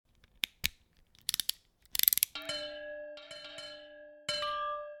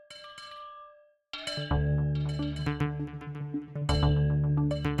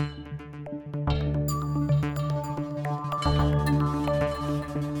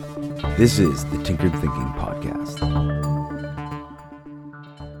This is the Tinkered Thinking Podcast.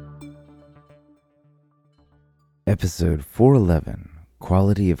 Episode 411,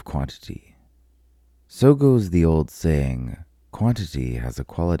 Quality of Quantity. So goes the old saying, quantity has a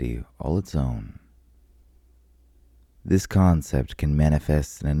quality all its own. This concept can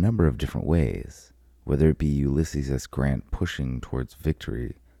manifest in a number of different ways, whether it be Ulysses S. Grant pushing towards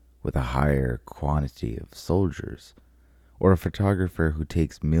victory with a higher quantity of soldiers, or a photographer who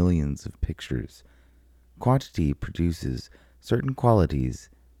takes millions of pictures. Quantity produces certain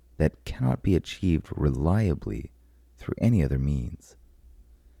qualities that cannot be achieved reliably through any other means.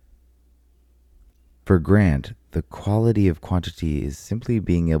 For Grant, the quality of quantity is simply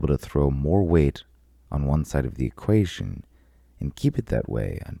being able to throw more weight on one side of the equation and keep it that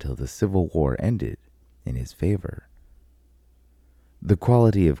way until the Civil War ended in his favor. The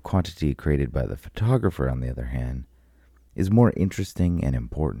quality of quantity created by the photographer, on the other hand, is more interesting and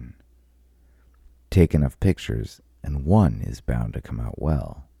important. Take enough pictures, and one is bound to come out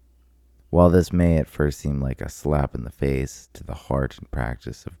well. While this may at first seem like a slap in the face to the heart and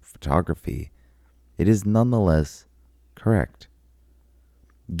practice of photography, it is nonetheless correct.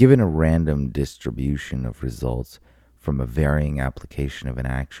 Given a random distribution of results from a varying application of an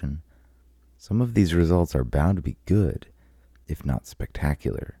action, some of these results are bound to be good, if not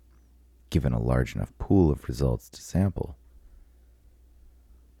spectacular, given a large enough pool of results to sample.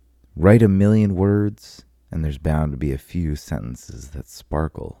 Write 1,000,000 words, and there's bound to be a few sentences that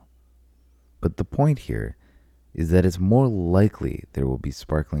sparkle. But the point here is that it's more likely there will be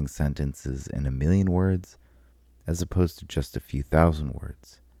sparkling sentences in 1,000,000 words as opposed to just a few thousand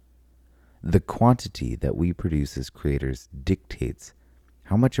words. The quantity that we produce as creators dictates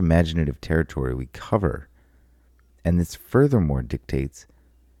how much imaginative territory we cover, and this furthermore dictates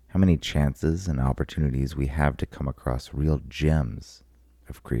how many chances and opportunities we have to come across real gems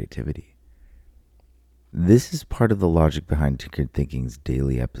of creativity. This is part of the logic behind Tinkered Thinking's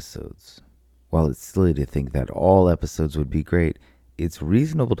daily episodes. While it's silly to think that all episodes would be great, it's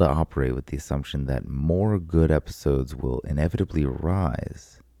reasonable to operate with the assumption that more good episodes will inevitably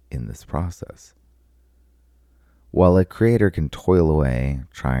rise in this process. While a creator can toil away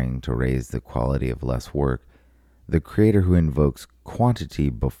trying to raise the quality of less work, the creator who invokes quantity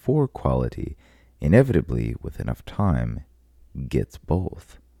before quality inevitably, with enough time, gets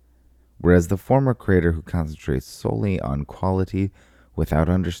both. Whereas the former creator who concentrates solely on quality without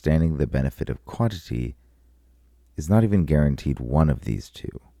understanding the benefit of quantity is not even guaranteed one of these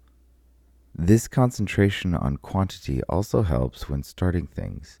two. This concentration on quantity also helps when starting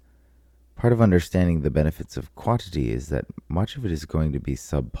things. Part of understanding the benefits of quantity is that much of it is going to be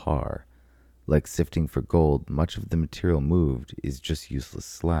subpar. Like sifting for gold, much of the material moved is just useless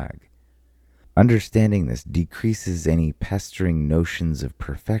slag. Understanding this decreases any pestering notions of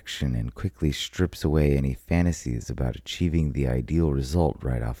perfection and quickly strips away any fantasies about achieving the ideal result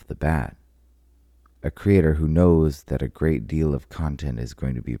right off the bat. A creator who knows that a great deal of content is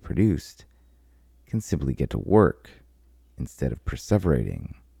going to be produced can simply get to work instead of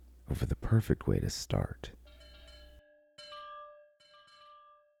perseverating over the perfect way to start.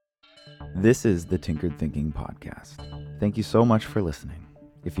 This is the Tinkered Thinking Podcast. Thank you so much for listening.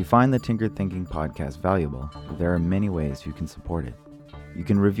 If you find the Tinkered Thinking Podcast valuable, there are many ways you can support it. You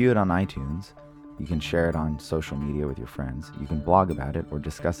can review it on iTunes, you can share it on social media with your friends, you can blog about it or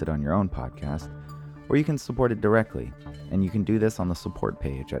discuss it on your own podcast, or you can support it directly, and you can do this on the support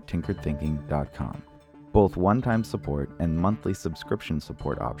page at tinkeredthinking.com. Both one-time support and monthly subscription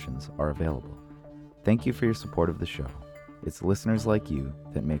support options are available. Thank you for your support of the show. It's listeners like you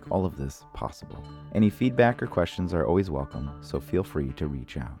that make all of this possible. Any feedback or questions are always welcome, so feel free to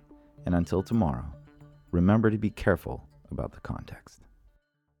reach out. And until tomorrow, remember to be careful about the context.